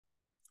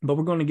But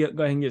we're going to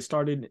go ahead and get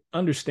started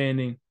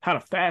understanding how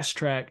to fast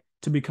track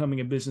to becoming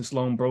a business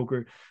loan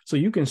broker so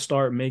you can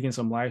start making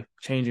some life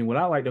changing, what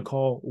I like to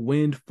call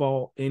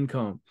windfall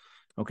income.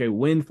 Okay,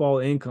 windfall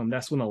income.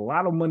 That's when a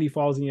lot of money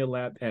falls in your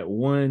lap at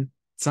one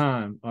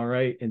time. All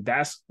right. And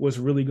that's what's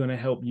really going to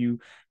help you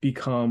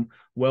become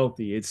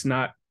wealthy. It's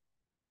not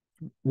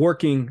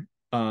working,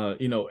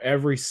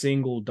 every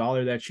single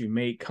dollar that you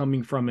make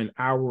coming from an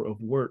hour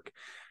of work.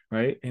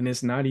 Right. And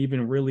it's not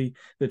even really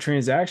the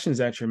transactions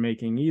that you're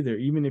making either.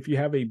 Even if you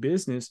have a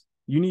business,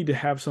 you need to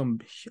have some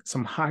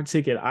high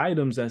ticket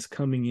items that's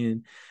coming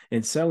in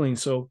and selling.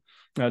 So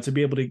to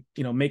be able to,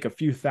 make a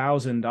few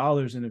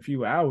 $1,000s in a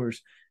few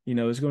hours,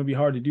 it's going to be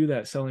hard to do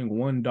that selling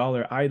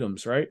 $1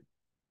 items. Right.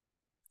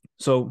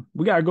 So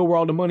we got to go where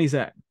all the money's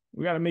at.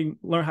 We got to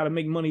learn how to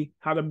make money,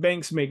 how the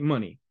banks make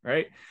money.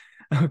 Right.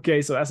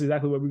 Okay. So that's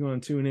exactly what we're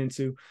going to tune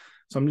into.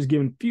 So I'm just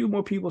giving a few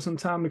more people some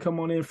time to come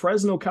on in.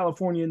 Fresno,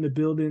 California in the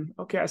building.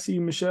 Okay, I see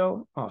you,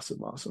 Michelle.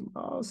 Awesome.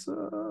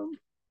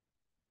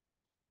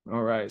 All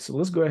right, so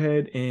let's go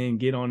ahead and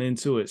get on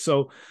into it.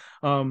 So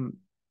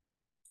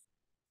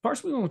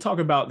first, we're going to talk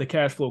about the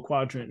cash flow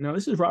quadrant. Now,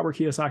 this is Robert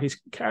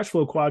Kiyosaki's cash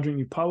flow quadrant.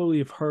 You probably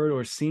have heard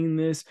or seen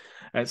this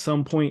at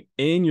some point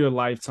in your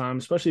lifetime,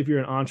 especially if you're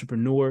an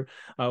entrepreneur.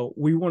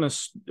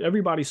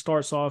 Everybody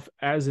starts off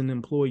as an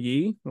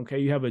employee. Okay,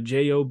 you have a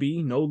JOB,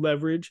 no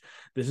leverage.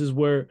 This is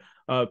where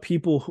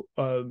people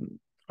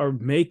are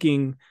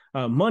making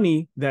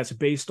money that's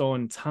based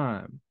on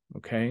time.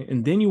 Okay,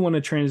 and then you want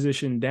to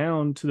transition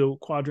down to the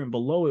quadrant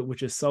below it,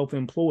 which is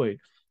self-employed.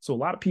 So a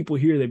lot of people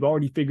here, they've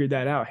already figured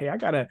that out. Hey, I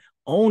got to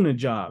own a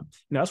job.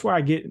 And that's where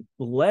I get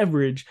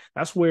leverage.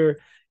 That's where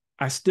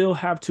I still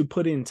have to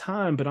put in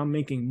time, but I'm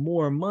making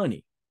more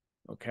money.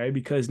 Okay.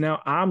 Because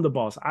now I'm the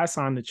boss. I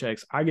sign the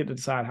checks. I get to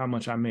decide how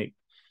much I make.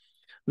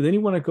 But then you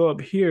want to go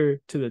up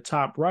here to the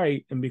top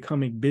right and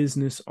become a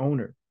business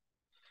owner.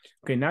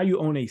 Okay. Now you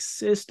own a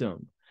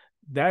system.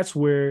 That's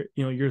where,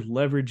 you're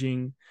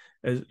leveraging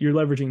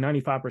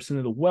 95%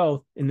 of the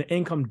wealth, and the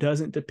income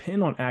doesn't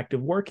depend on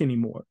active work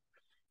anymore.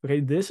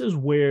 Okay, this is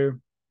where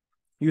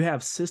you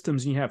have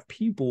systems and you have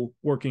people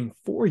working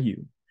for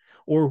you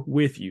or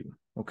with you.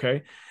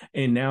 Okay,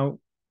 and now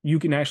you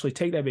can actually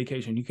take that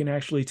vacation. You can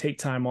actually take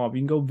time off.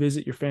 You can go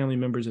visit your family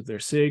members if they're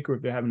sick or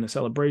if they're having a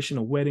celebration,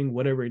 a wedding,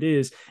 whatever it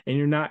is, and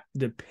you're not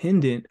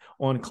dependent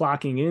on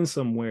clocking in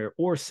somewhere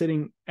or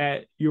sitting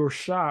at your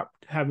shop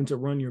having to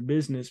run your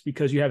business,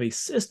 because you have a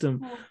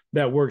system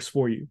that works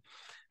for you.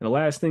 And the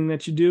last thing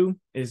that you do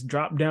is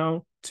drop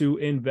down to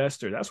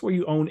investor. That's where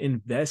you own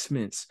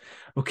investments.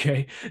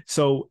 Okay.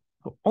 So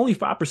only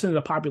 5% of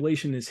the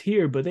population is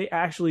here, but they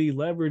actually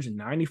leverage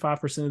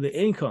 95% of the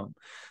income.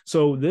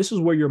 So this is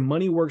where your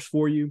money works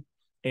for you,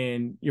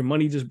 and your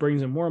money just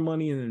brings in more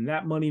money, and then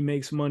that money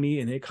makes money,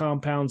 and it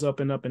compounds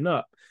up and up and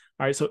up.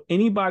 All right. So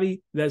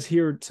anybody that's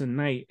here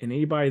tonight and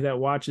anybody that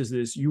watches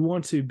this, you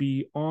want to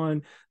be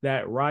on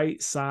that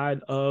right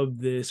side of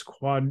this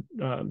quadrant.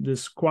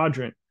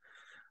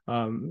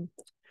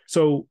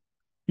 So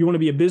you want to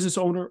be a business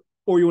owner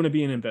or you want to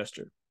be an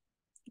investor.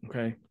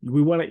 Okay.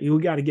 We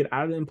got to get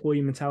out of the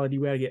employee mentality.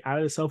 We got to get out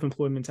of the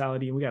self-employed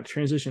mentality, and we got to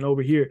transition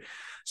over here.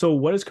 So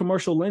what is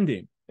commercial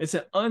lending? It's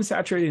an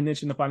unsaturated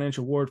niche in the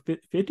financial world.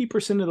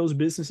 50% of those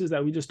businesses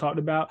that we just talked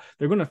about,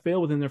 they're going to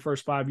fail within their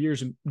first 5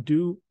 years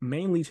due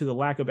mainly to the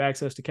lack of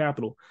access to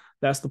capital.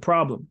 That's the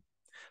problem.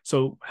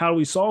 So how do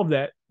we solve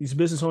that? These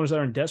business owners that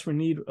are in desperate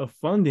need of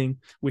funding,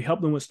 we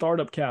help them with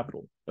startup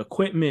capital,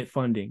 equipment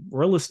funding,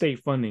 real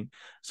estate funding.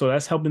 So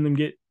that's helping them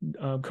get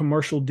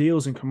commercial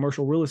deals in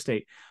commercial real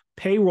estate,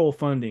 payroll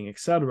funding,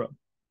 etc.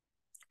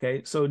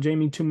 Okay, so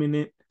Jamie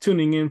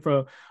tuning in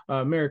from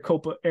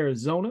Maricopa,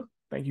 Arizona.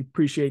 Thank you.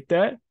 Appreciate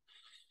that.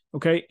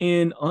 Okay.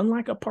 And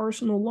unlike a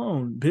personal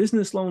loan,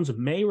 business loans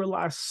may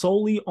rely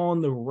solely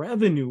on the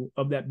revenue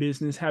of that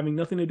business, having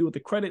nothing to do with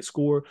the credit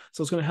score.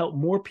 So it's going to help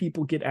more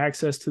people get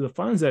access to the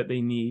funds that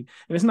they need.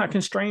 And it's not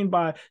constrained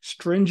by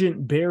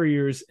stringent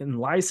barriers in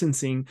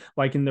licensing,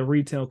 like in the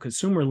retail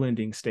consumer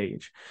lending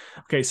stage.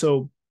 Okay.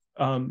 So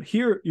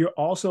here you're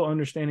also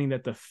understanding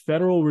that the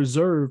Federal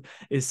Reserve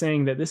is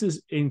saying that this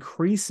is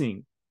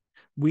increasing.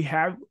 We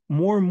have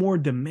more and more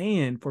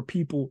demand for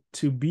people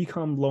to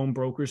become loan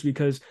brokers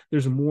because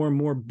there's more and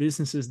more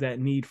businesses that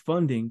need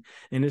funding,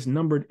 and it's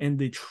numbered in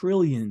the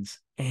trillions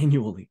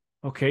annually.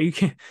 Okay, you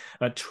can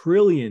a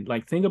trillion.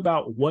 Like, think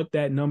about what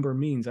that number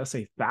means. That's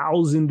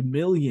 1,000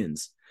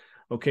 millions.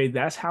 Okay,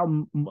 that's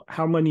how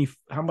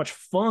much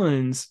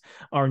funds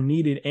are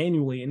needed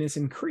annually, and it's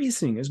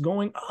increasing. It's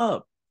going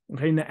up.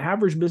 Okay, and the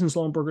average business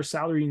loan broker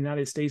salary in the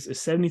United States is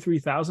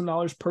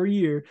 $73,000 per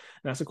year. And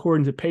that's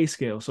according to pay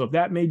scale. So if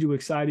that made you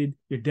excited,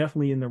 you're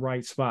definitely in the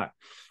right spot.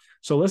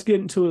 So let's get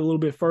into it a little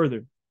bit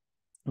further.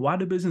 Why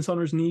do business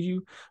owners need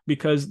you?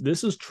 Because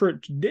this is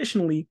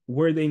traditionally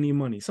where they need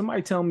money.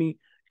 Somebody tell me,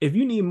 if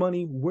you need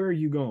money, where are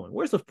you going?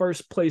 Where's the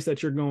first place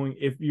that you're going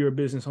if you're a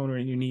business owner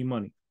and you need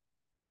money?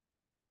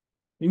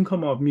 You can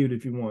come off mute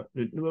if you want.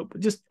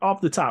 But just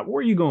off the top, where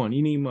are you going?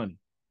 You need money.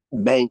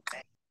 Bank.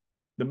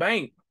 The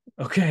bank.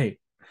 Okay,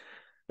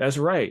 that's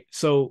right.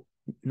 So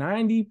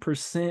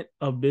 90%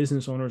 of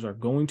business owners are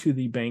going to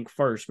the bank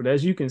first. But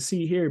as you can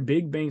see here,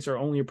 big banks are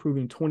only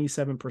approving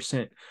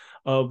 27%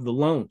 of the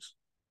loans.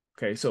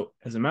 Okay, so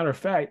as a matter of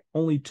fact,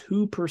 only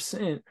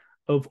 2%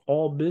 of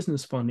all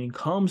business funding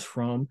comes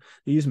from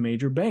these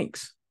major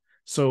banks.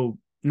 So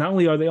not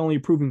only are they only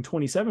approving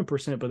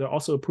 27%, but they're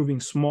also approving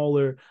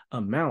smaller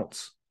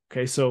amounts.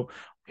 Okay, so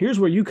here's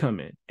where you come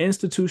in.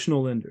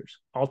 Institutional lenders,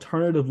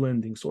 alternative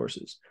lending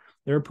sources.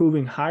 They're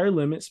approving higher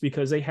limits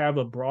because they have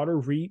a broader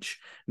reach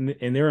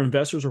and their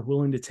investors are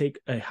willing to take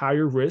a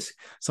higher risk.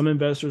 Some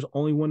investors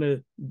only want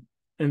to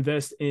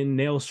invest in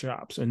nail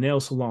shops and nail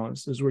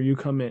salons. This is where you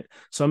come in.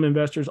 Some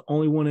investors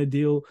only want to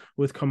deal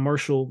with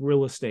commercial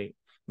real estate.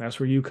 That's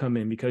where you come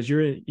in, because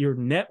your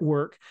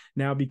network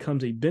now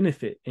becomes a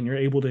benefit, and you're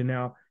able to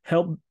now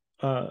help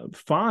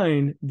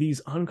find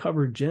these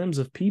uncovered gems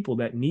of people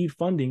that need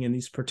funding in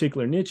these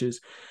particular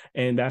niches.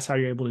 And that's how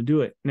you're able to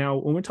do it. Now,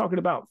 when we're talking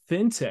about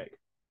fintech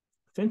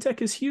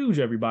is huge,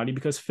 everybody,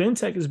 because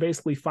fintech is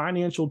basically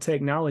financial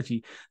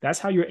technology. That's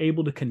how you're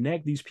able to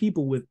connect these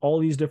people with all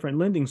these different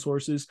lending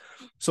sources.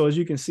 So as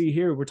you can see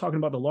here, we're talking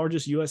about the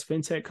largest US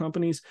fintech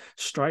companies: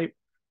 Stripe,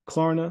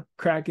 Klarna,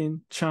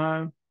 Kraken,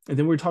 Chime. And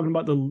then we're talking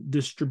about the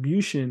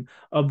distribution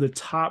of the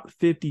top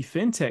 50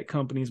 fintech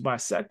companies by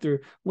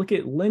sector. Look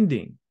at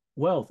lending,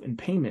 wealth, and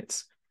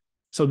payments.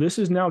 So this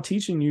is now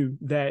teaching you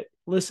that,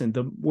 listen,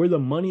 where the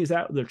money is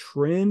at, the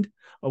trend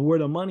of where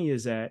the money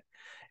is at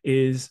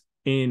is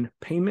in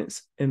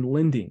payments and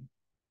lending.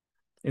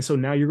 And so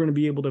now you're going to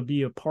be able to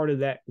be a part of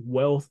that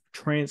wealth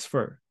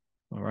transfer.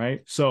 All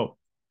right. So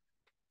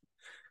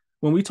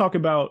when we talk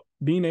about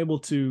being able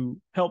to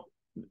help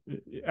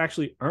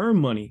actually earn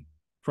money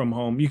from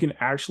home, you can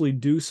actually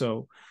do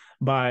so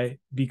by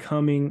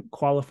becoming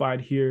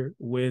qualified here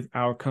with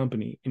our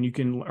company. And you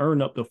can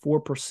earn up to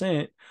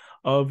 4%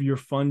 of your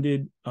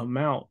funded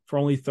amount for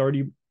only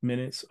 30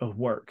 minutes of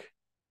work.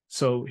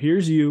 So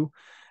here's you.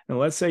 And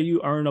let's say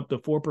you earn up to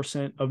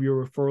 4% of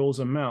your referrals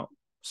amount.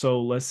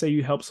 So let's say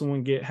you help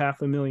someone get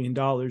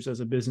 $500,000 as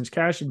a business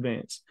cash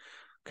advance.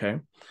 Okay.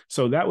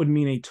 So that would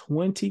mean a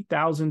 $20,000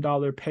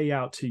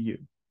 payout to you.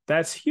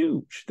 That's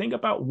huge. Think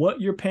about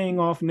what you're paying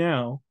off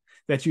now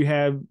that you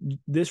have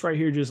this right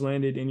here just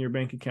landed in your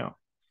bank account.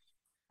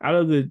 Out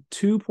of the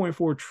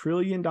 $2.4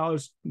 trillion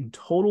in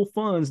total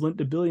funds lent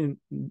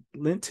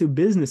to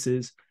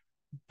businesses,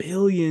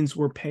 billions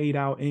were paid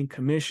out in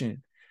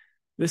commission.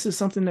 This is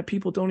something that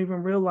people don't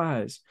even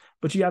realize,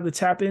 but you have to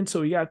tap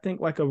into. You got to think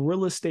like a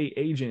real estate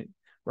agent,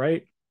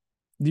 right?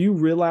 Do you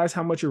realize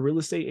how much a real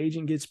estate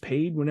agent gets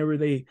paid whenever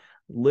they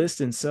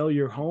list and sell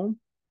your home?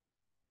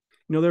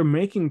 You know, they're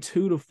making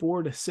 2 to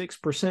 4 to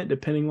 6%,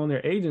 depending on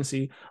their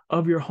agency,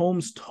 of your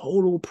home's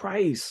total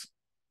price.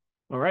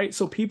 All right.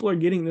 So people are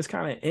getting this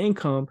kind of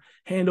income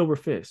hand over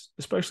fist,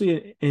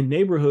 especially in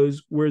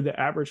neighborhoods where the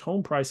average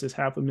home price is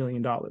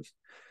 $500,000.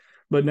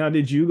 But now,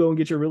 did you go and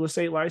get your real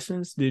estate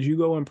license? Did you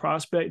go and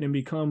prospect and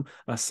become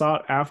a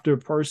sought after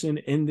person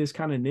in this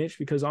kind of niche?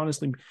 Because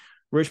honestly,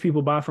 rich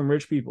people buy from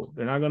rich people.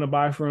 They're not going to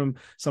buy from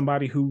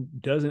somebody who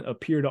doesn't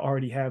appear to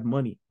already have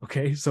money.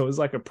 Okay. So it's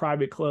like a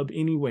private club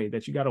anyway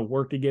that you got to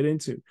work to get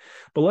into.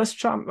 But let's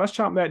chop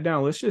that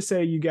down. Let's just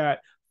say you got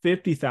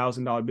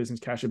 $50,000 business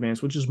cash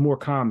advance, which is more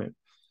common.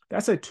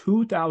 That's a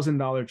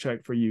 $2,000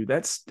 check for you.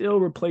 That's still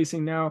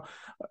replacing now,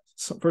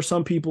 for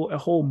some people, a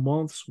whole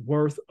month's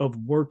worth of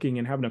working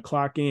and having to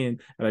clock in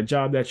at a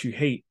job that you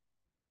hate.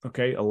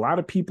 Okay. A lot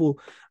of people,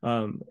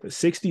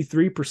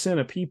 63%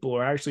 of people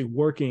are actually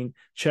working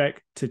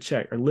check to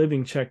check or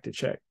living check to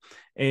check.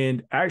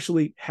 And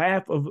actually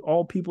half of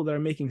all people that are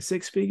making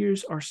six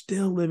figures are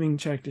still living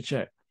check to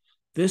check.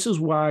 This is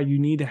why you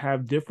need to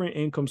have different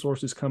income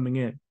sources coming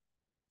in.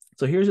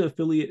 So here's an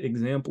affiliate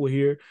example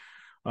here.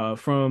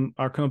 From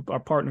our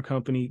partner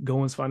company,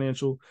 Goins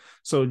Financial.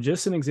 So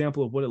just an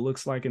example of what it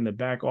looks like in the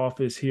back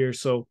office here.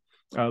 So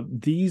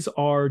these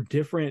are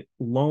different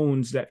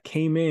loans that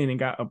came in and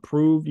got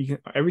approved.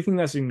 Everything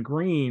that's in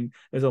green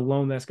is a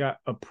loan that's got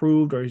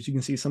approved, or as you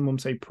can see, some of them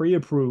say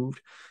pre-approved.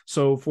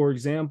 So for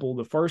example,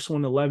 the first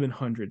one,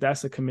 $1,100,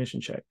 that's a commission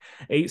check.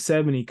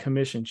 $870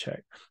 commission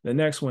check. The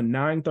next one,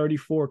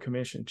 $934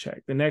 commission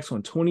check. The next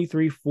one,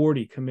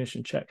 $2,340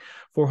 commission check.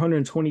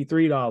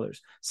 $423,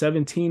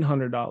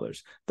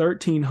 $1,700,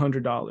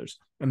 $1,300.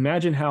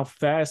 Imagine how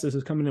fast this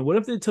is coming in. What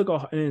if it took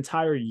an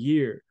entire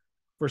year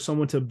for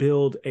someone to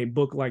build a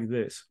book like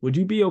this? Would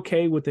you be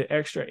okay with the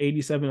extra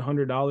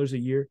 $8,700 a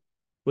year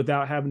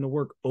without having to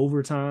work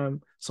overtime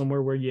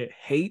somewhere where you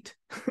hate,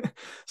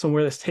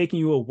 somewhere that's taking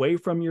you away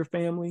from your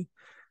family,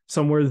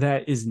 somewhere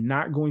that is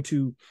not going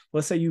to,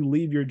 let's say you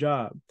leave your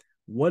job.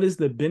 What is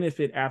the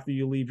benefit after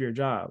you leave your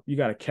job? You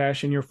got to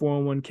cash in your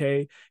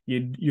 401k.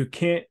 You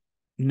can't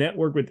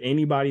network with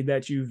anybody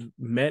that you've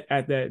met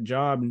at that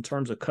job in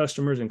terms of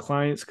customers and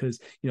clients, because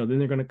then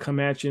they're going to come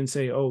at you and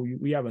say, oh,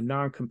 we have a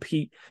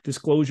non-compete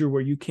disclosure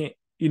where you can't,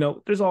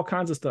 there's all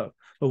kinds of stuff.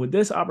 But with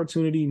this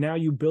opportunity, now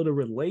you build a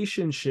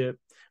relationship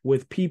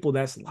with people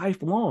that's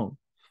lifelong.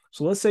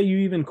 So let's say you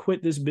even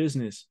quit this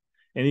business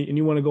and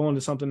you want to go on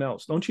to something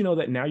else. Don't you know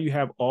that now you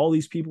have all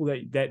these people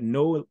that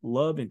know,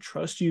 love, and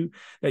trust you,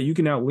 that you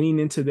can now lean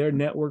into their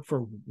network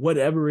for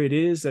whatever it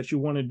is that you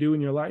want to do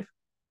in your life?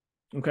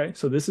 Okay,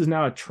 so this is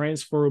now a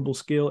transferable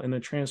skill and a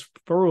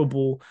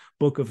transferable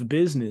book of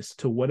business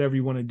to whatever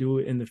you want to do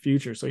in the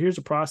future. So here's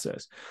the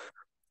process.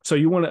 So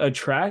you want to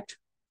attract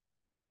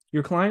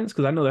your clients,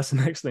 because I know that's the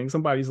next thing.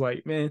 Somebody's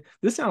like, man,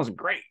 this sounds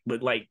great,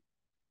 but like,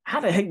 how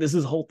the heck does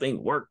this whole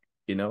thing work?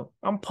 You know,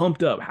 I'm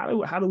pumped up. How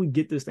do we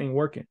get this thing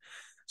working?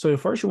 So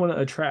first you want to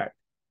attract.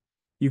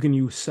 You can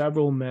use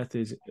several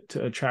methods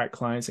to attract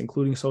clients,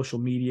 including social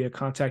media,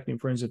 contacting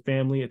friends and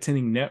family,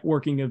 attending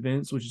networking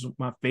events, which is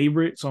my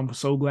favorite. So I'm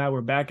so glad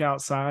we're back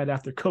outside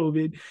after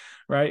COVID,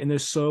 right? And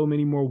there's so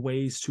many more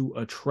ways to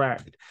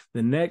attract.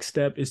 The next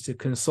step is to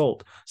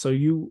consult. So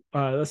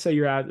let's say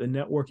you're at a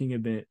networking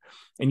event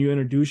and you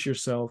introduce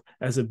yourself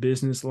as a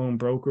business loan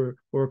broker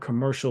or a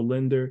commercial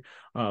lender,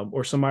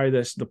 or somebody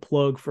that's the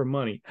plug for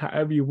money,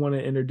 however you want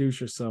to introduce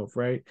yourself,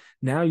 right?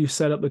 Now you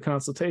set up the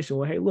consultation.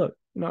 Well, hey, look,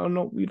 I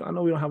know we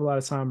don't have a lot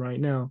of time right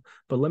now,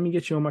 but let me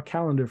get you on my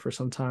calendar for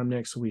some time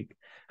next week.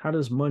 How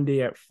does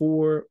Monday at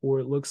 4, or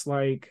it looks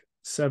like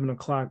 7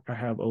 o'clock I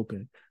have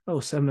open? Oh,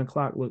 7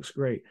 o'clock looks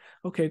great.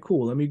 Okay,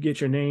 cool. Let me get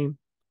your name,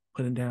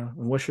 put it down.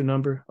 And what's your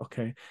number?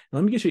 Okay. And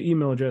let me get your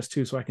email address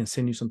too, so I can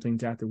send you some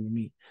things after we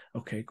meet.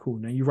 Okay, cool.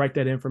 Now you write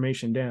that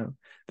information down.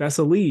 That's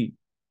a lead.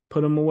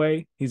 Put him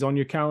away. He's on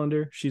your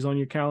calendar. She's on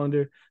your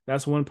calendar.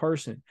 That's one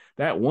person.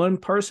 That one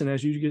person,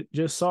 as you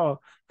just saw,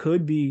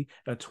 could be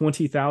a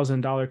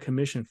 $20,000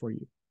 commission for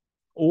you,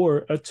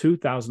 or a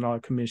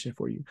 $2,000 commission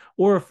for you,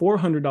 or a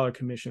 $400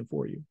 commission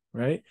for you,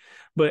 right?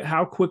 But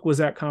how quick was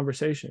that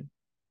conversation?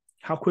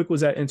 How quick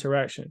was that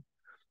interaction?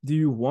 Do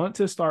you want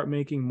to start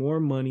making more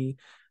money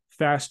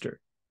faster?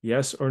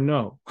 Yes or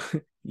no?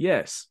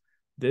 Yes.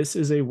 This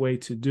is a way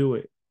to do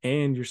it,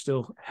 and you're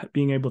still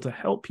being able to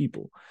help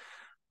people.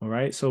 All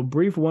right. So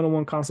brief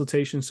one-on-one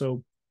consultation.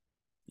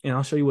 And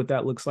I'll show you what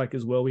that looks like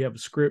as well. We have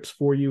scripts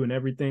for you and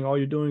everything. All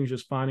you're doing is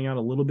just finding out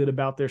a little bit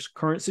about their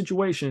current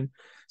situation,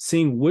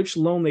 seeing which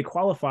loan they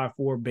qualify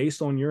for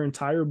based on your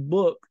entire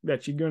book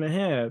that you're going to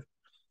have.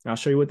 And I'll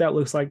show you what that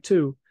looks like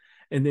too.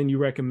 And then you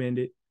recommend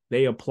it.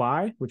 They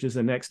apply, which is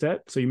the next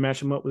step. So you match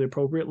them up with the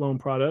appropriate loan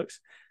products.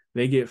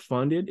 They get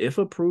funded. If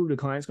approved, the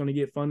client's going to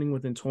get funding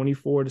within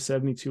 24 to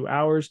 72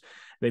 hours.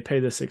 They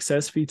pay the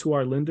success fee to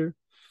our lender.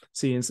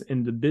 See,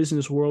 in the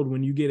business world,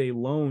 when you get a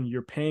loan,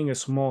 you're paying a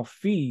small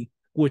fee,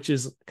 which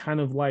is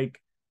kind of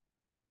like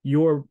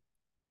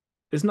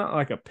it's not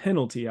like a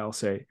penalty, I'll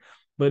say,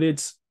 but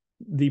it's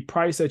the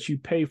price that you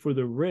pay for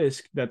the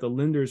risk that the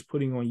lender is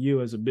putting on you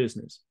as a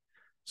business.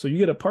 So you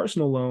get a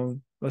personal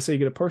loan. Let's say you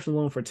get a personal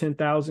loan for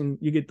 $10,000,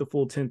 you get the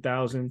full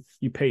 $10,000,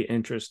 you pay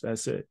interest.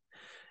 That's it.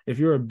 If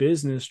you're a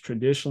business,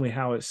 traditionally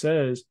how it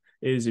says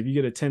is if you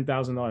get a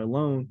 $10,000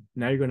 loan,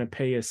 now you're going to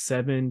pay a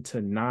 7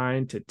 to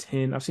 9 to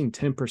 10. I've seen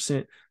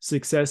 10%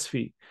 success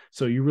fee.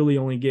 So you really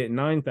only get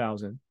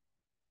 9,000,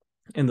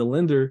 and the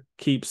lender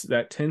keeps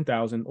that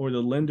 10,000, or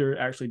the lender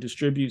actually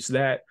distributes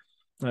that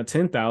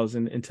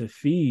 10,000 into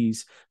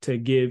fees to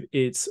give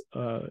its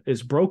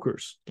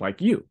brokers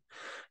like you.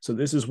 So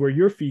this is where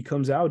your fee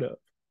comes out of.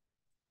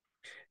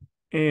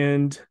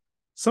 And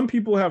some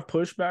people have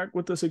pushback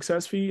with the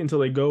success fee until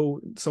they go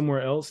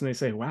somewhere else and they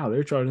say, wow,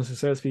 they're charging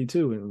success fee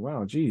too. And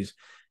wow, geez,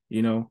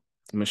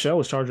 Michelle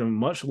was charging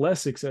much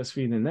less success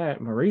fee than that.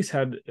 Maurice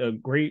had a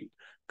great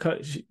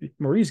cut.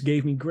 Maurice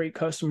gave me great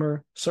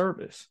customer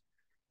service.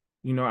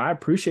 I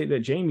appreciate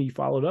that Jamie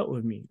followed up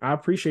with me. I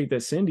appreciate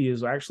that Cindy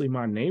is actually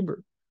my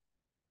neighbor.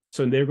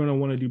 So they're going to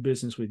want to do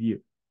business with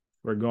you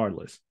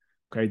regardless.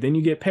 Okay. Then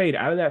you get paid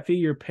out of that fee.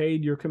 You're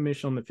paid your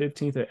commission on the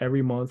 15th of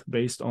every month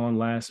based on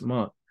last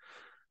month.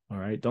 All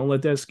right. Don't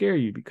let that scare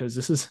you, because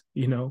this is,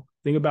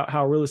 think about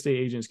how real estate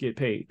agents get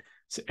paid.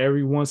 It's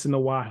every once in a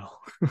while.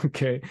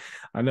 Okay.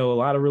 I know a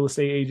lot of real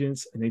estate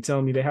agents, and they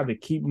tell me they have to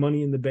keep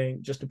money in the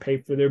bank just to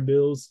pay for their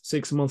bills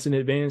 6 months in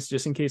advance,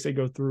 just in case they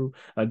go through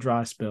a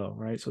dry spell.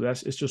 Right. So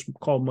it's just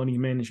called money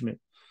management.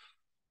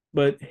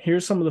 But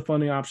here's some of the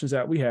funding options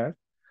that we have.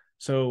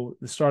 So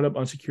the startup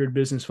unsecured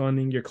business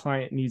funding, your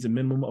client needs a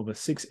minimum of a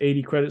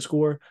 680 credit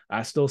score.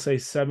 I still say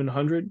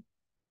 700.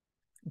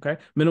 Okay.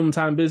 Minimum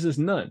time business,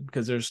 none,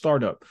 because they're a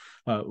startup.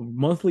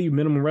 Monthly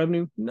minimum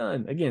revenue,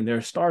 none. Again, they're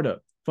a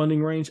startup.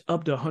 Funding range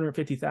up to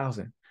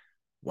 150,000.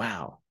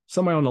 Wow.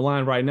 Somebody on the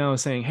line right now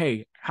is saying,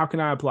 hey, how can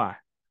I apply?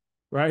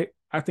 Right.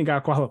 I think I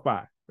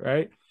qualify.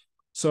 Right.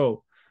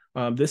 So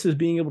this is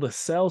being able to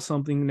sell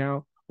something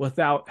now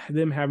without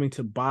them having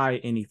to buy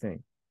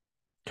anything.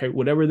 Okay.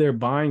 Whatever they're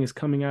buying is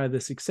coming out of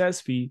the success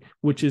fee,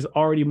 which is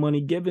already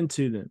money given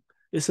to them.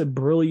 It's a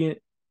brilliant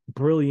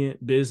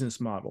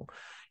business model.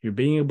 You're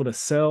being able to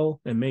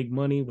sell and make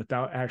money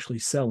without actually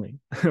selling.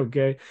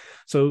 Okay.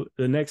 So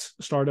the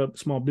next startup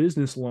small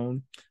business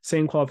loan,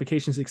 same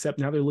qualifications, except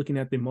now they're looking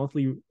at the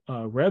monthly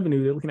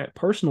revenue. They're looking at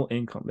personal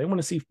income. They want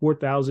to see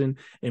 4,000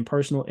 in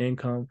personal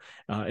income,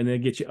 and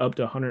then get you up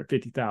to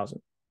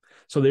 150,000.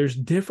 So there's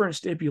different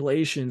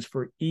stipulations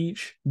for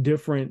each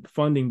different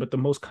funding, but the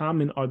most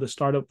common are the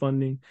startup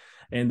funding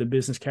and the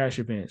business cash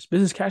advance.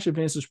 Business cash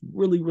advance is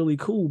really, really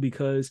cool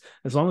because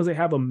as long as they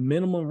have a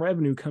minimum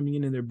revenue coming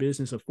in their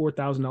business of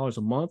 $4,000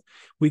 a month,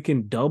 we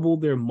can double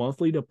their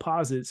monthly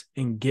deposits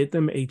and get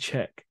them a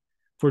check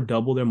for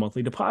double their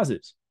monthly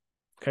deposits.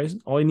 Okay.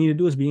 All you need to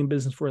do is be in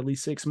business for at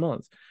least 6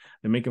 months.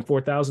 They're making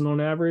 $4,000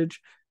 on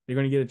average. They're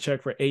going to get a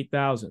check for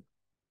 $8,000.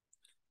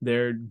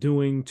 They're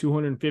doing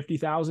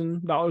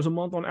 $250,000 a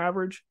month on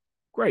average.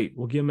 Great.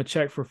 We'll give them a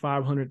check for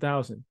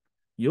 $500,000.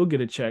 You'll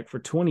get a check for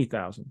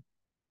 $20,000.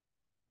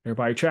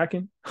 Everybody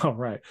tracking? All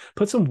right.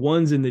 Put some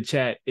ones in the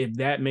chat if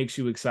that makes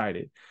you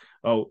excited.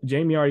 Oh,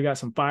 Jamie already got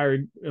some fire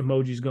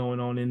emojis going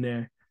on in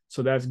there.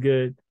 So that's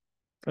good.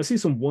 I see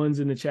some ones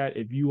in the chat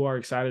if you are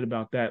excited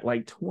about that.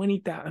 Like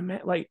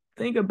 20,000, like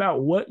think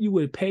about what you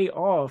would pay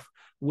off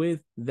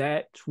with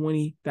that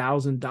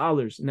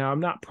 $20,000. Now, I'm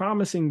not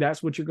promising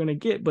that's what you're going to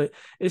get, but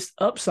it's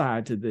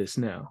upside to this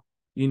now,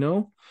 you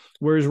know?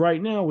 Whereas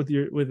right now with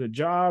a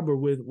job or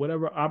with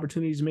whatever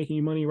opportunity is making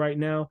you money right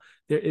now,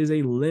 there is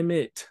a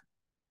limit.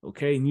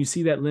 Okay. And you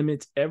see that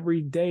limit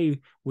every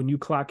day when you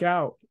clock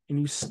out and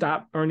you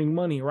stop earning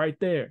money right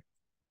there.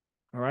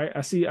 All right.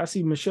 I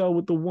see Michelle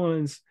with the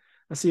ones.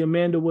 I see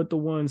Amanda with the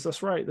ones.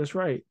 That's right. That's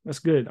right. That's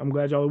good. I'm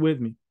glad y'all are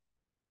with me.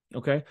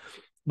 Okay.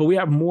 But we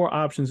have more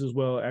options as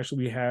well.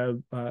 Actually, we have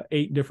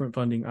 8 different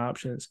funding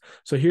options.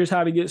 So here's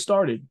how to get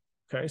started.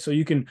 Okay. So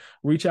you can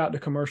reach out to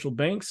commercial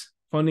banks,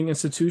 funding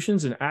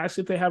institutions, and ask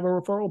if they have a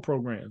referral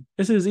program.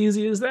 It's as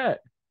easy as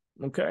that.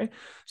 Okay.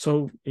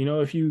 So, you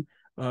know, if you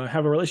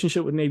have a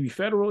relationship with Navy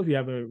Federal, if you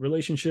have a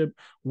relationship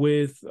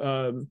with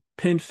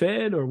Penn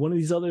Fed or one of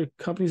these other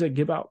companies that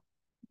give out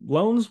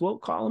loans, well,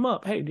 call them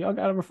up. Hey, do y'all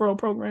got a referral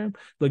program?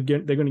 They're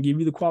going to give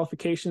you the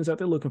qualifications that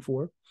they're looking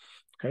for.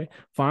 Okay.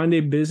 Find a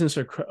business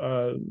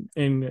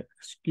find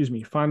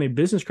a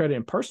business credit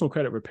and personal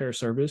credit repair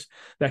service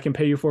that can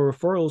pay you for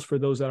referrals for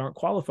those that aren't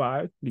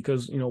qualified,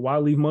 because, you know, why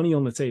leave money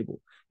on the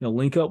table? You know,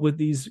 link up with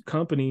these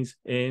companies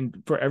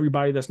and for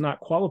everybody that's not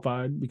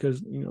qualified,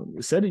 because, you know,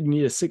 it said you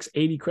need a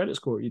 680 credit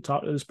score. You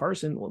talk to this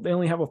person, well, they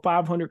only have a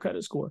 500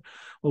 credit score.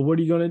 Well, what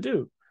are you going to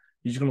do?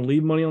 You're just going to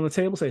leave money on the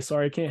table, say,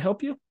 sorry, I can't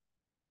help you?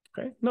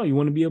 Okay. No, you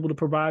want to be able to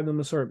provide them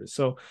the service.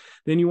 So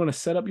then you want to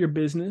set up your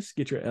business,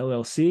 get your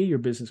LLC, your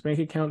business bank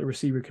account to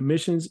receive your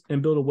commissions,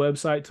 and build a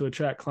website to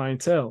attract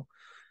clientele.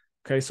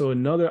 Okay. So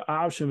another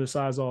option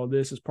besides all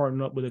this is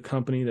partnering up with a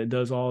company that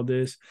does all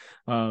this.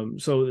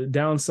 So the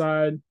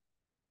downside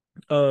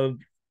of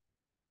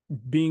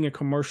being a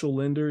commercial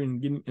lender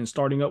and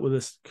starting up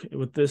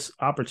with this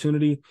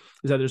opportunity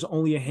is that there's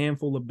only a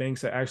handful of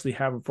banks that actually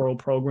have referral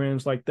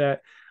programs like that.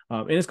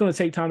 And it's going to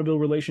take time to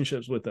build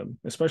relationships with them,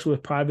 especially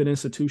with private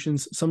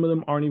institutions. Some of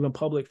them aren't even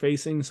public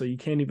facing, so you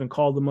can't even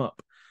call them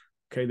up.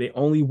 Okay. They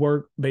only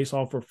work based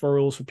off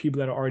referrals for people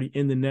that are already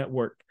in the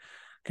network.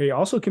 Okay. It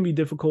also can be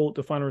difficult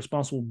to find a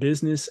responsible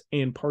business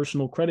and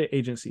personal credit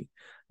agency.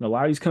 And a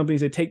lot of these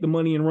companies, they take the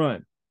money and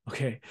run.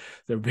 Okay.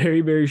 They're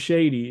very, very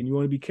shady, and you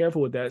want to be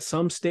careful with that.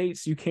 Some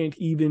states, you can't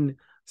even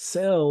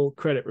sell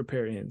credit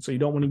repair in. So you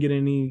don't want to get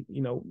any,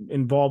 you know,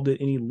 involved in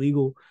any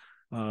legal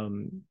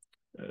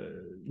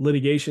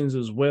litigations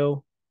as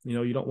well. You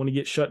know, you don't want to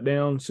get shut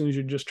down as soon as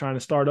you're just trying to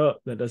start up.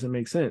 That doesn't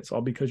make sense,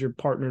 all because you're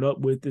partnered up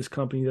with this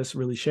company that's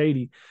really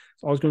shady.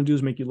 So all it's going to do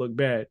is make you look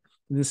bad.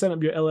 And then setting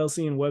up your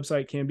LLC and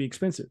website can be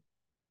expensive.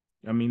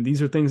 I mean,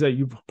 these are things that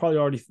you've probably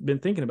already been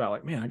thinking about,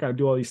 like, man, I got to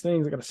do all these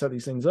things. I got to set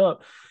these things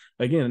up.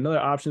 Again, another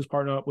option is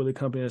partner up with a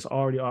company that's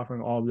already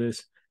offering all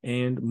this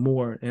and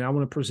more. And I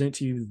want to present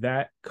to you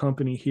that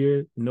company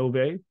here,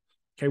 Novae.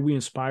 Okay, we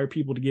inspire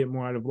people to get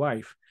more out of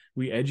life.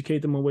 We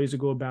educate them on ways to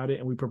go about it,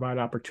 and we provide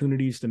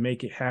opportunities to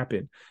make it happen.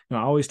 You know,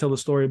 I always tell the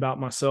story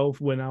about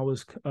myself when I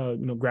was,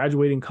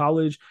 graduating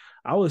college.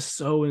 I was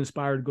so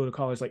inspired to go to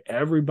college. Like,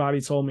 everybody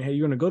told me, hey,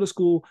 you're going to go to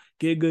school,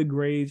 get good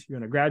grades, you're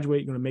going to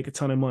graduate, you're going to make a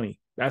ton of money.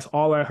 That's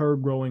all I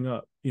heard growing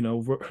up. You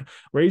know,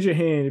 raise your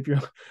hand if you're,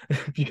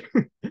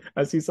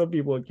 I see some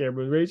people on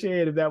camera, raise your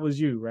hand if that was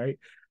you, right?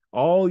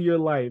 All your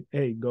life,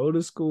 hey, go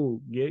to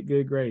school, get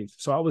good grades.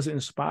 So I was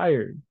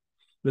inspired,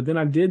 but then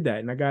I did that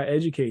and I got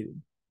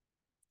educated.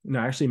 And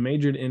I actually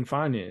majored in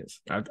finance.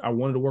 I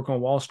wanted to work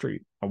on Wall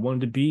Street. I wanted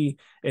to be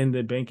in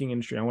the banking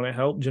industry. I want to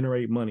help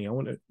generate money. I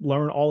want to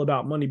learn all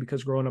about money,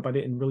 because growing up, I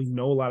didn't really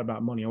know a lot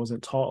about money. I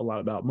wasn't taught a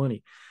lot about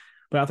money.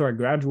 But after I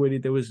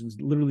graduated, there was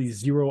literally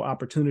zero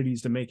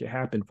opportunities to make it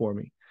happen for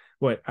me.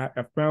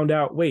 I found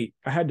out, wait,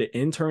 I had to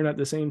intern at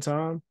the same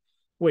time.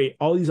 Wait,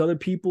 all these other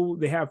people,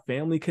 they have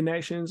family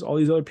connections. All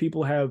these other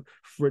people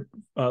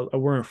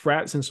were in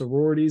frats and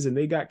sororities, and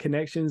they got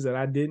connections that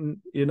I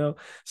didn't, you know?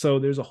 So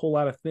there's a whole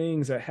lot of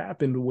things that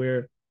happened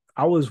where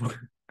I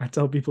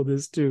tell people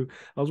this too.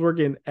 I was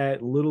working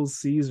at Little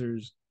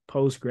Caesars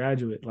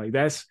postgraduate. Like,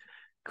 that's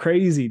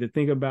crazy to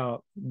think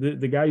about.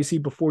 The guy you see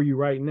before you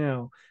right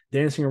now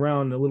dancing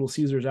around in the Little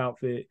Caesars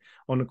outfit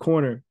on the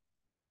corner.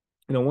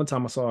 You know, one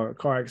time I saw a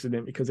car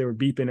accident because they were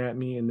beeping at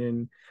me, and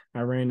then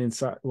I ran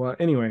inside. Well,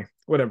 anyway,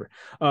 whatever.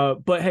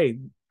 But hey,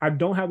 I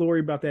don't have to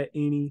worry about that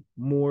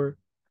anymore.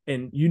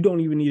 And you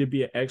don't even need to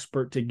be an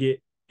expert to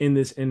get in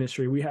this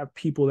industry. We have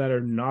people that are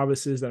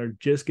novices that are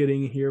just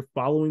getting here,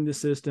 following the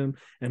system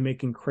and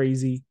making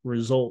crazy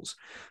results.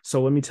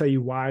 So let me tell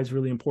you why it's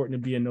really important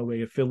to be a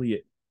Novae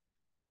affiliate.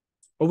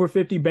 Over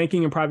 50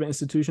 banking and private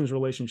institutions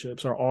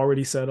relationships are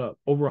already set up.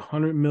 Over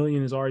 100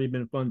 million has already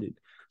been funded.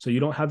 So you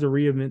don't have to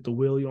reinvent the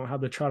wheel. You don't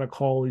have to try to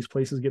call these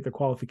places, get the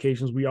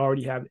qualifications. We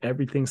already have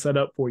everything set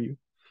up for you.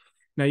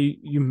 Now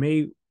you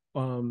may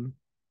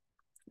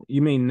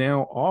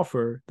now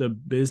offer the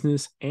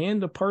business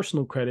and the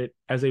personal credit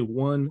as a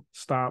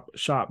one-stop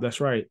shop.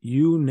 That's right.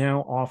 You now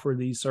offer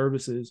these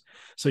services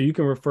so you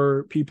can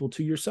refer people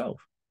to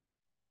yourself.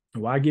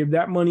 Why give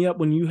that money up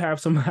when you have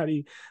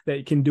somebody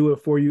that can do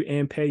it for you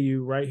and pay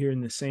you right here in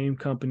the same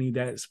company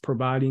that's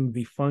providing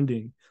the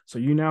funding? So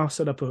you now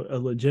set up a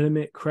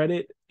legitimate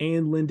credit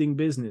and lending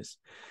business.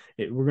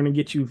 We're going to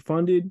get you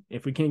funded.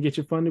 If we can't get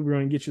you funded, we're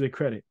going to get you the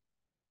credit.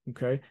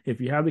 Okay. If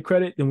you have the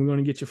credit, then we're going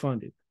to get you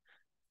funded.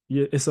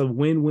 It's a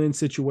win-win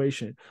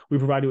situation. We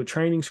provide you with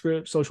training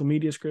scripts, social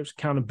media scripts,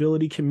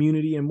 accountability,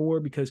 community, and more,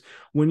 because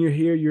when you're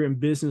here, you're in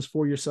business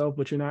for yourself,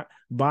 but you're not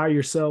by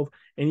yourself.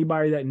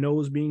 Anybody that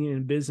knows being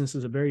in business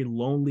is a very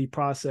lonely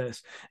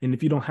process. And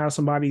if you don't have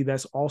somebody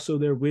that's also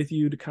there with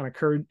you to kind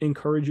of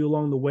encourage you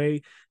along the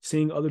way,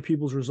 seeing other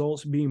people's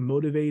results, being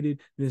motivated,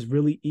 it's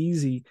really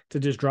easy to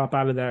just drop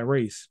out of that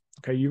race.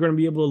 Okay, you're going to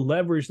be able to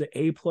leverage the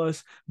A+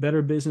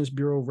 Better Business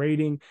Bureau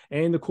rating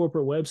and the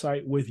corporate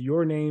website with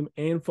your name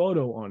and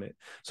photo on it.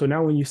 So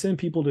now when you send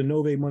people to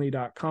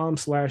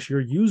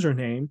novaemoney.com/your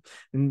username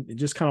and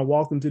just kind of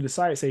walk them through the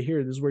site, say,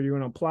 here, this is where you're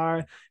going to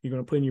apply. You're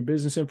going to put in your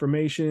business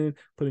information,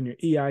 put in your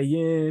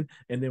EIN,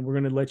 and then we're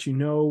going to let you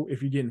know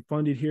if you're getting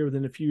funded here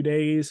within a few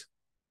days.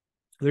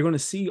 They're going to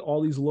see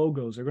all these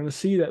logos. They're going to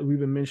see that we've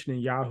been mentioning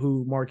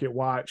Yahoo Market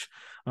Watch,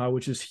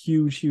 which is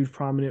huge,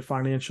 prominent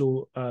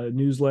financial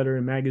newsletter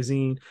and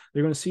magazine.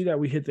 They're going to see that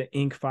we hit the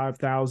Inc.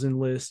 5000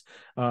 list,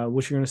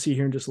 which you're going to see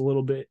here in just a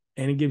little bit.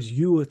 And it gives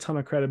you a ton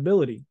of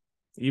credibility,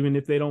 even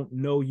if they don't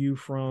know you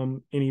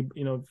from any,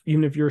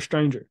 even if you're a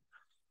stranger.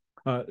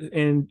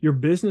 And your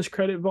business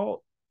credit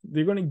vault,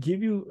 they're going to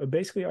give you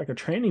basically like a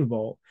training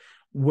vault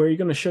where you're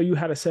going to show you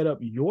how to set up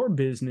your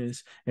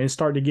business and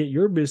start to get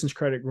your business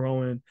credit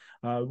growing.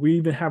 We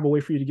even have a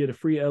way for you to get a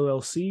free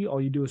LLC. All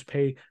you do is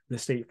pay the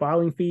state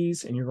filing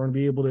fees, and you're going to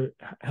be able to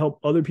help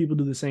other people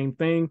do the same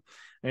thing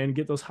and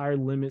get those higher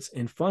limits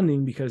in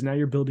funding, because now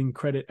you're building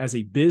credit as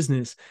a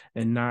business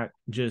and not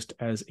just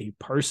as a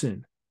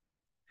person.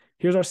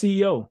 Here's our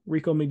CEO,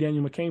 Rico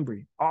McDaniel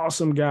McCambry.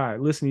 Awesome guy.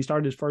 Listen, he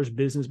started his first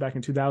business back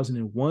in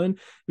 2001,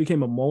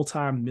 became a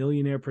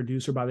multi-millionaire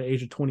producer by the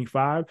age of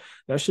 25.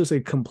 That's just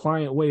a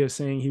compliant way of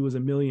saying he was a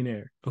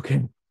millionaire.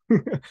 Okay.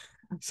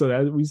 So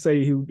that we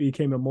say he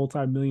became a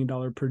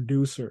multi-million-dollar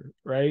producer,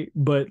 right?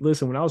 But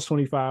listen, when I was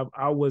 25,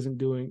 I wasn't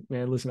doing,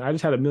 I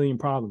just had a million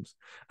problems.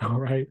 All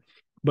right.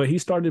 But he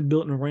started,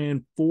 built, and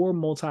ran 4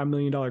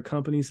 multi-million-dollar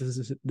companies.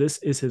 This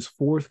is his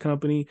 4th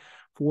company,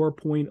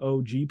 4.0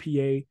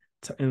 GPA,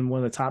 in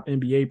one of the top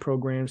MBA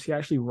programs. He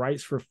actually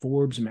writes for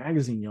Forbes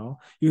magazine, y'all.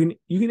 You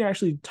can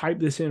actually type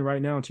this in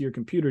right now into your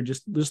computer.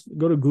 Just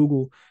go to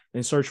Google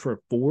and search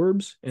for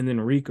Forbes and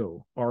then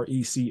Rico,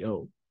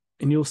 RECO,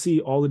 and you'll see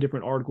all the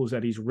different articles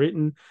that he's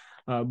written.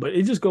 But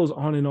it just goes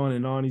on and on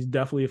and on. He's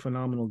definitely a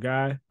phenomenal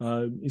guy.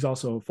 He's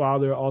also a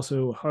father,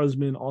 also a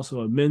husband, also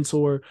a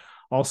mentor.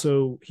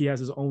 Also, he has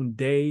his own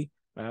day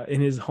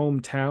in his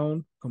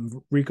hometown,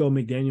 Rico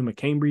McDaniel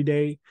McCambry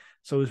Day.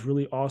 So it's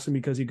really awesome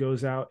because he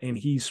goes out and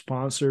he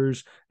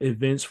sponsors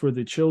events for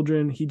the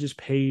children. He just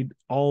paid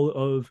all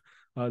of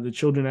the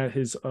children at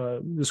his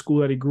the school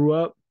that he grew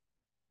up.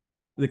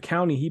 The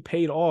county, he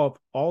paid off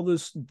all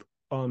this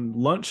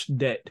lunch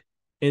debt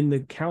in the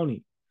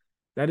county.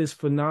 That is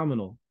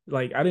phenomenal.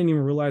 Like, I didn't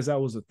even realize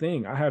that was a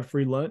thing. I had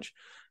free lunch,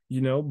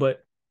 but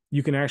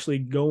you can actually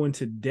go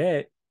into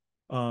debt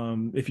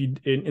if you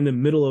in the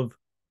middle of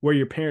where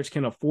your parents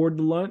can afford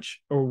the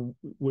lunch, or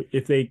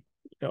if they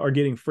are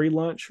getting free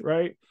lunch,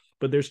 right?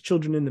 But there's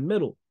children in the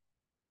middle,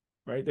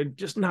 right? They're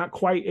just not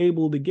quite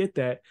able to get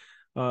that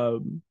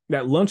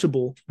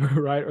Lunchable,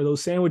 right? Or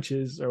those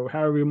sandwiches, or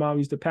however your mom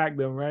used to pack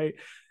them, right?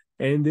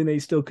 And then they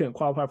still couldn't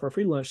qualify for a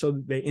free lunch, so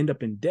they end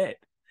up in debt.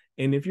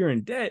 And if you're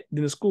in debt,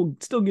 then the school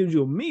still gives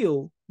you a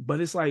meal,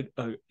 but it's like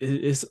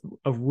it's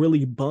a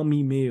really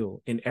bummy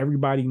meal, and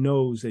everybody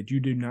knows that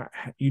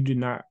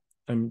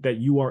that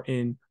you are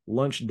in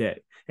lunch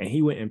debt. And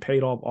he went and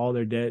paid off all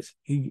their debts.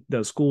 He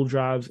does school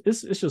drives.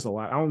 It's just a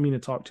lot. I don't mean to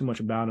talk too much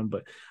about him,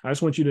 but I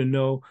just want you to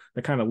know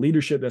the kind of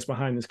leadership that's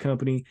behind this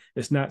company.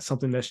 It's not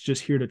something that's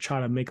just here to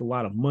try to make a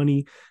lot of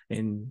money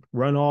and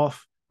run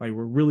off. Like,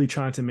 we're really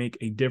trying to make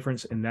a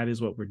difference, and that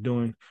is what we're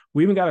doing.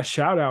 We even got a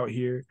shout out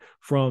here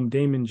from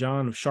Damon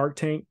John of Shark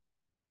Tank.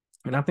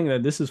 And I think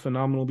that this is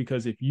phenomenal,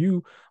 because if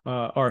you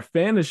are a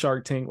fan of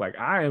Shark Tank, like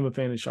I am a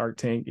fan of Shark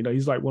Tank,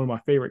 he's like one of my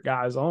favorite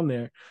guys on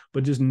there.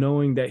 But just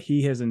knowing that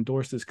he has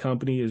endorsed this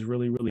company is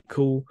really, really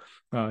cool.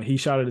 He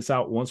shouted us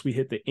out once we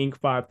hit the Inc.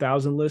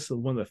 5000 list of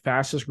one of the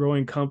fastest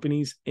growing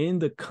companies in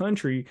the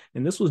country.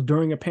 And this was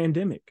during a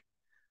pandemic.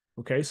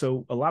 Okay,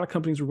 so a lot of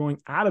companies were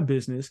going out of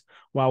business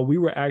while we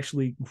were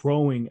actually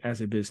growing as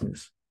a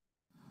business.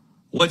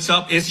 What's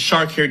up? It's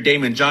Shark here,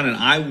 Damon John, and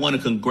I want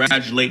to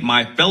congratulate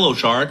my fellow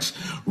Sharks,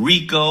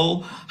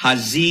 Rico,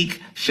 Hazik,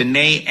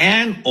 Shanae,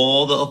 and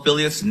all the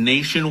affiliates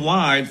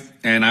nationwide.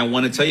 And I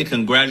want to tell you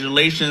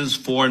congratulations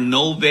for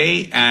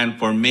Novae and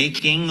for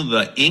making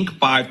the Inc.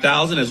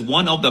 5000 as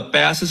one of the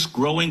fastest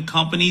growing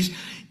companies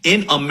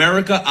in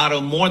America out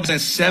of more than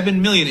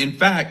 7 million. In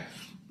fact,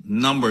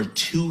 number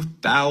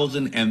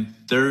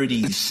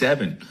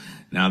 2037.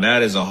 Now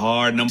that is a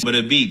hard number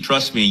to beat.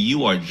 Trust me,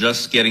 you are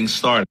just getting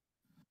started.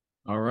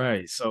 All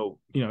right. So,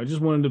 I just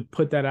wanted to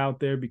put that out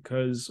there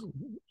because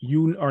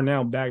you are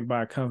now backed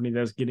by a company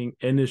that's getting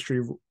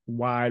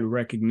industry-wide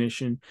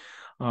recognition.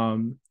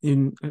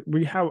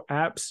 We have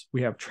apps,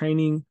 we have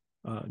training,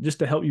 just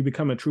to help you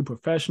become a true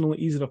professional,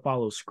 easy to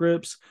follow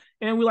scripts,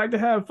 and we like to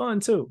have fun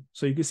too.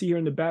 So you can see here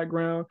in the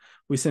background,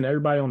 we send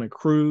everybody on a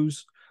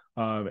cruise,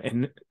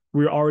 and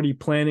we're already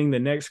planning the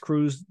next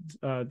cruise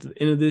to the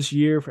end of this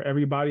year for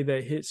everybody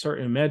that hit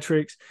certain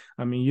metrics.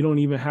 I mean, you don't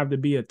even have to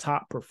be a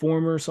top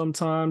performer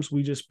sometimes.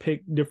 We just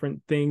pick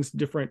different things,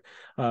 different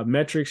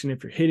metrics. And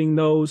if you're hitting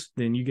those,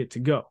 then you get to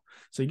go.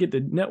 So you get to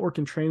network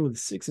and train with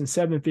 6- and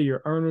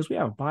 7-figure earners. We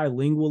have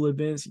bilingual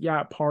events,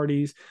 yacht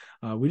parties.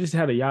 We just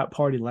had a yacht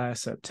party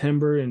last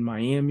September in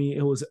Miami.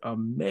 It was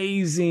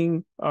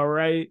amazing. All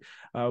right.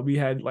 We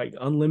had like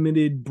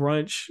unlimited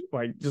brunch,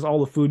 like just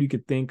all the food you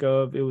could think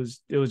of. It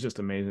was just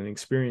amazing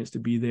experience to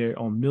be there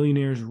on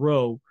Millionaires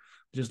Row,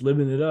 just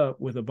living it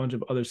up with a bunch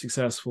of other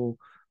successful,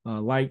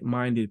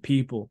 like-minded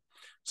people.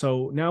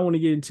 So now I want to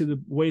get into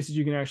the ways that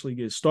you can actually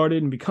get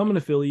started and become an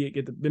affiliate,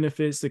 get the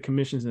benefits, the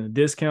commissions, and the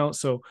discounts.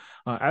 So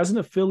as an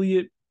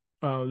affiliate,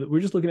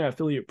 we're just looking at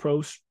affiliate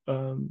pros,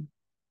 how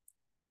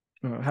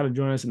to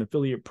join as an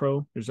affiliate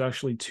pro. There's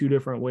actually 2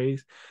 different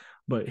ways,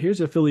 but here's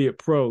affiliate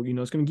pro.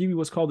 It's going to give you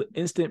what's called the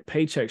instant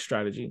paycheck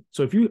strategy.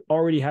 So if you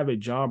already have a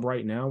job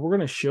right now, we're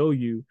going to show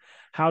you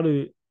how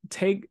to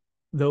take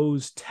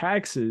those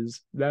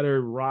taxes that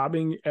are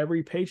robbing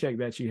every paycheck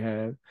that you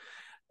have,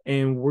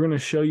 and we're going to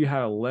show you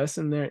how to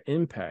lessen their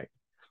impact.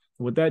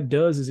 What that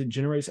does is it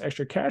generates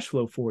extra cash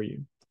flow for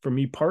you. For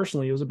me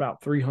personally, it was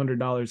about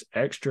 $300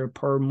 extra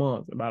per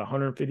month, about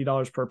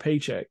 $150 per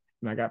paycheck.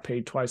 And I got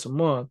paid twice a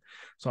month.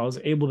 So I was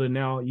able to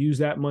now use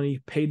that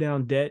money, pay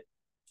down debt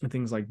and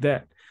things like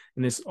that.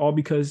 And it's all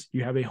because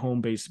you have a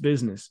home-based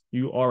business.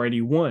 You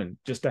already won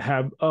just to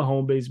have a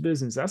home-based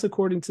business. That's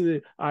according to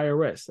the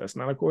IRS. That's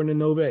not according to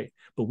Novae.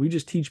 But we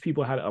just teach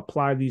people how to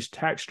apply these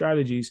tax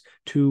strategies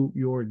to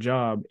your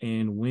job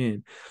and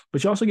win.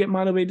 But you also get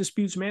Novae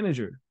Disputes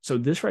Manager. So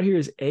this right here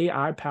is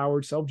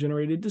AI-powered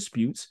self-generated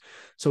disputes.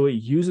 So it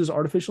uses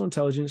artificial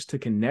intelligence to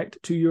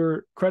connect to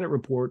your credit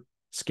report,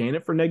 scan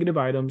it for negative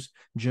items,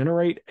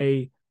 generate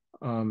a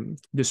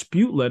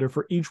dispute letter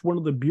for each one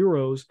of the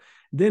bureaus.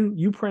 Then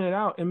you print it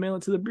out and mail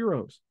it to the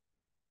bureaus.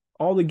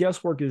 All the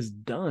guesswork is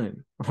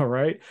done. All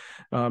right.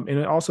 And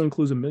it also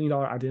includes $1 million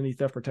identity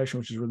theft protection,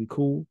 which is really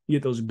cool. You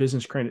get those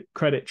business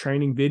credit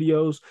training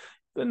videos,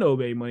 the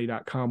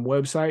NovaeMoney.com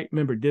website,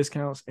 member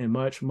discounts, and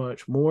much,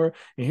 much more.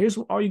 And here's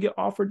all you get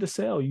offered to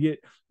sell. You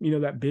get,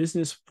 that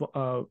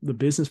the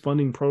business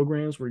funding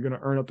programs where you're going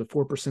to earn up to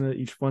 4% of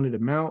each funded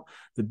amount.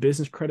 The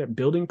business credit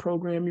building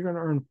program, you're going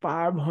to earn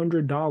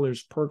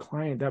 $500 per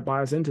client that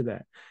buys into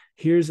that.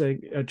 Here's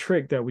a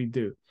trick that we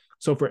do.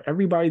 So for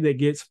everybody that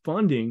gets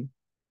funding,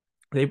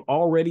 they've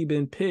already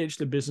been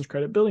pitched a business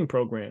credit building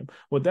program.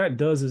 What that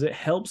does is it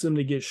helps them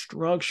to get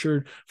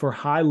structured for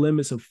high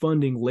limits of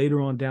funding later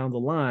on down the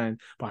line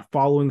by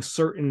following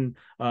certain,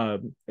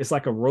 it's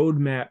like a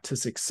roadmap to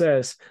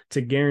success to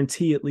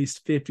guarantee at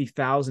least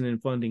 $50,000 in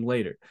funding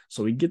later.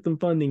 So we get them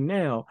funding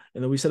now,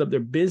 and then we set up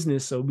their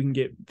business so we can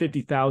get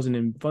 $50,000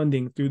 in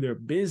funding through their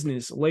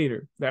business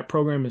later. That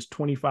program is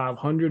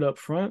 $2,500 up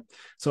front.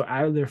 So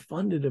out of their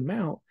funded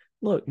amount,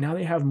 look, now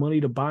they have money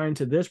to buy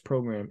into this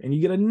program, and you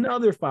get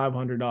another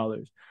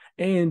 $500,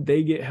 and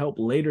they get help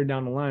later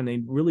down the line.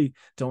 They really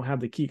don't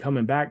have to keep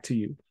coming back to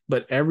you.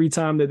 But every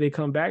time that they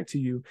come back to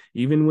you,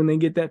 even when they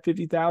get that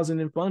 $50,000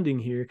 in funding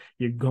here,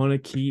 you're going to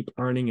keep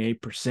earning a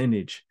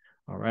percentage.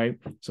 All right.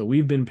 So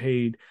we've been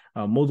paid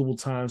multiple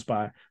times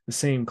by the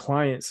same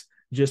clients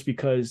just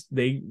because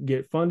they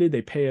get funded,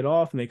 they pay it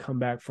off, and they come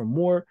back for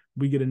more.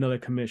 We get another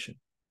commission.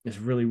 It's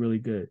really, really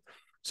good.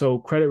 So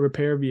credit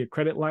repair via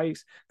credit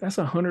lights, that's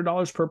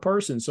 $100 per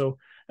person. So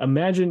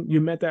imagine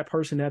you met that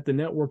person at the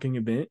networking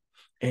event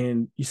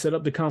and you set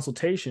up the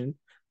consultation.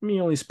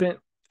 You only spent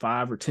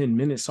 5 or 10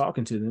 minutes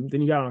talking to them.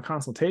 Then you got on a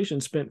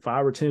consultation, spent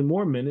 5 or 10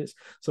 more minutes.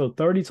 So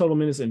 30 total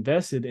minutes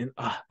invested, and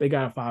they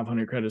got a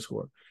 500 credit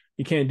score.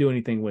 You can't do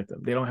anything with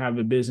them. They don't have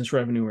a business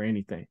revenue or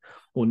anything.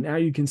 Well, now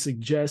you can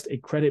suggest a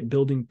credit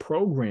building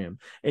program,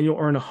 and you'll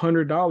earn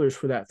 $100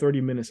 for that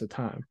 30 minutes of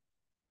time.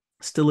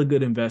 Still a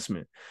good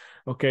investment.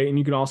 Okay. And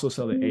you can also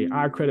sell the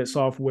AI credit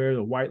software,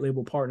 the white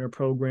label partner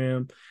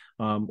program.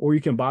 Or you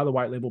can buy the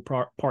white label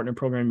partner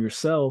program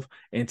yourself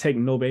and take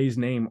Novae's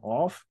name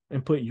off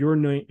and put your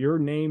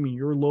name,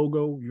 your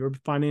logo, your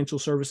financial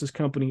services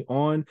company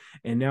on.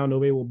 And now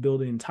Novae will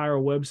build an entire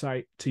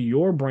website to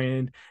your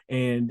brand,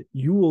 and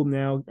you will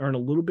now earn a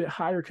little bit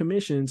higher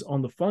commissions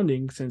on the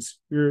funding since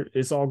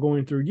it's all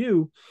going through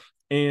you.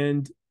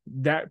 And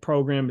that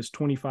program is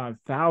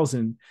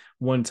 $25,000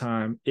 one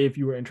time if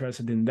you were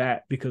interested in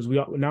that, because we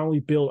not only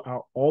build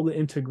out all the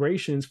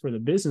integrations for the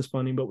business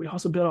funding, but we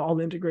also build out all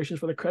the integrations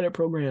for the credit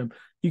program.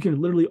 You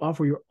can literally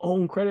offer your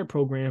own credit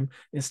program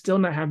and still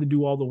not have to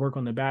do all the work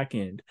on the back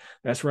end.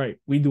 That's right.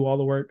 We do all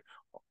the work.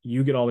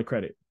 You get all the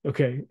credit.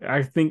 Okay.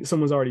 I think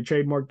someone's already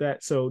trademarked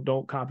that, so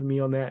don't copy me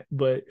on that,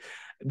 but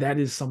that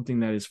is something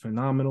that is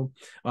phenomenal.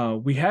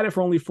 We had it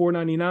for only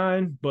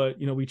 $4.99, but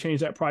we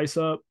changed that price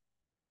up.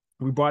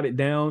 We brought it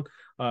down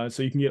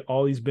so you can get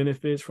all these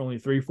benefits for only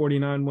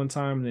 $3.49 one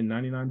time and then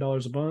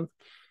 $99 a month.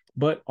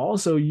 But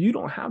also, you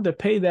don't have to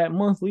pay that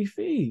monthly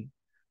fee.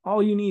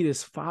 All you need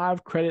is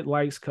 5 credit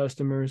likes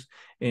customers,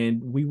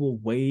 and we will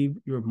waive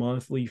your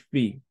monthly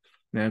fee.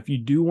 Now, if you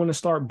do want to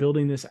start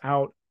building this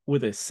out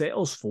with a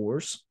sales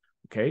force,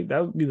 okay,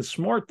 that would be the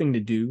smart thing to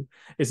do,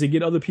 is to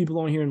get other people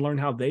on here and learn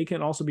how they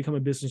can also become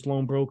a business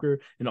loan broker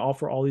and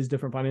offer all these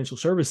different financial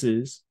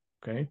services.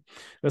 Okay,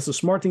 that's a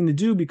smart thing to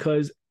do,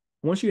 because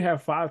once you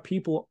have 5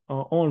 people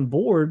on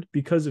board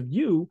because of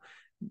you,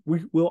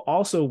 we will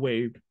also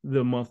waive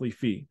the monthly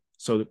fee.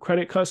 So the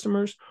credit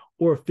customers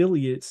or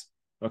affiliates,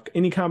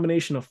 any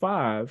combination of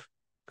 5,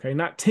 okay,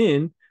 not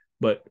 10,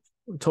 but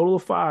a total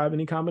of 5,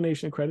 any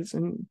combination of credits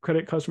and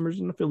credit customers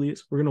and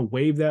affiliates, we're going to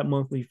waive that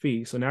monthly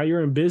fee. So now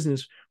you're in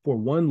business for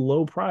one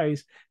low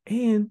price,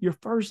 and your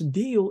first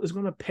deal is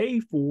going to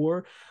pay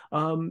for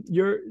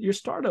your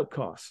startup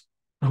costs.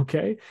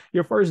 Okay.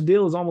 Your first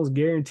deal is almost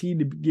guaranteed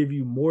to give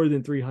you more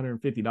than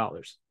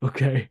 $350.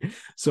 Okay.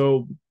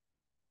 So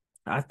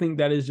I think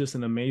that is just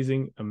an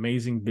amazing,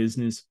 amazing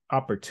business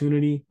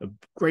opportunity, a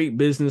great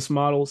business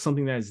model,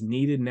 something that is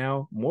needed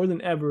now more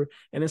than ever.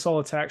 And it's all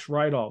a tax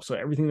write-off. So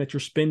everything that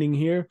you're spending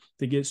here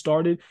to get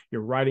started,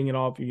 you're writing it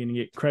off. You're going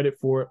to get credit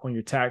for it on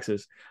your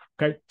taxes.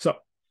 Okay. So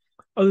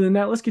other than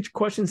that, let's get your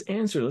questions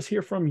answered. Let's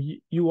hear from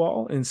you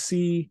all and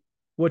see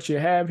what you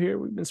have here.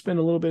 We've been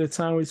spending a little bit of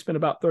time. We spent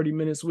about 30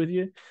 minutes with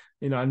you.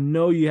 I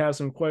know you have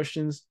some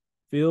questions.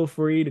 Feel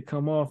free to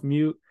come off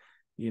mute,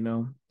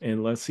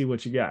 and let's see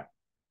what you got.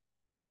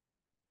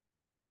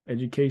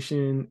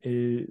 Education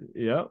is,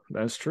 yep,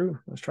 that's true.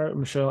 Let's try it,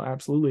 Michelle.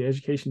 Absolutely.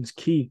 Education is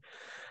key.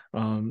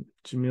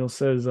 Jamil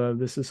says,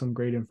 this is some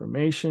great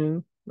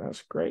information.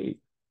 That's great.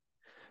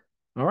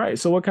 All right.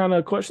 So what kind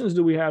of questions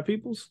do we have,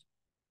 peoples?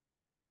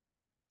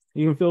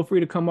 You can feel free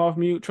to come off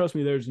mute. Trust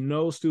me, there's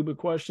no stupid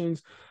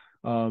questions.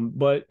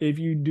 But if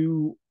you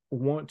do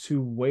want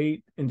to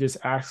wait and just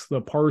ask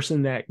the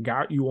person that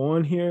got you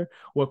on here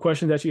what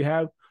questions that you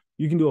have,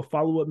 you can do a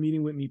follow-up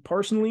meeting with me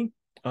personally.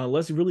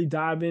 Let's really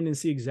dive in and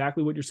see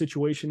exactly what your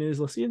situation is.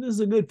 Let's see if this is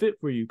a good fit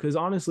for you. Because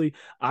honestly,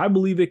 I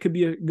believe it could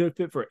be a good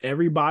fit for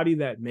everybody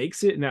that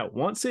makes it and that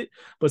wants it.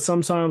 But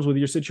sometimes with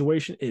your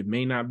situation, it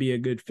may not be a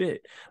good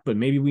fit. But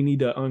maybe we need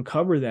to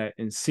uncover that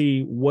and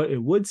see what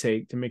it would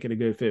take to make it a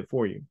good fit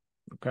for you.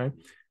 Okay.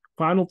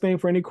 Final thing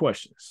for any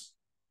questions.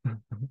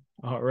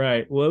 All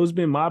right. Well, it's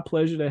been my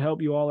pleasure to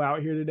help you all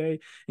out here today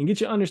and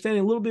get you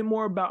understanding a little bit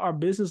more about our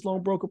business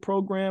loan broker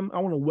program. I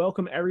want to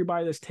welcome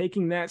everybody that's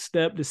taking that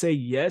step to say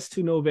yes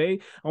to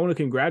Novae. I want to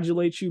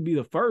congratulate you, be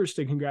the first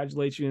to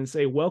congratulate you and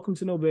say welcome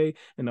to Novae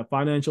and the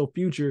financial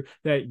future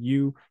that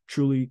you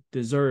truly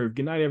deserve.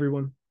 Good night,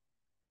 everyone.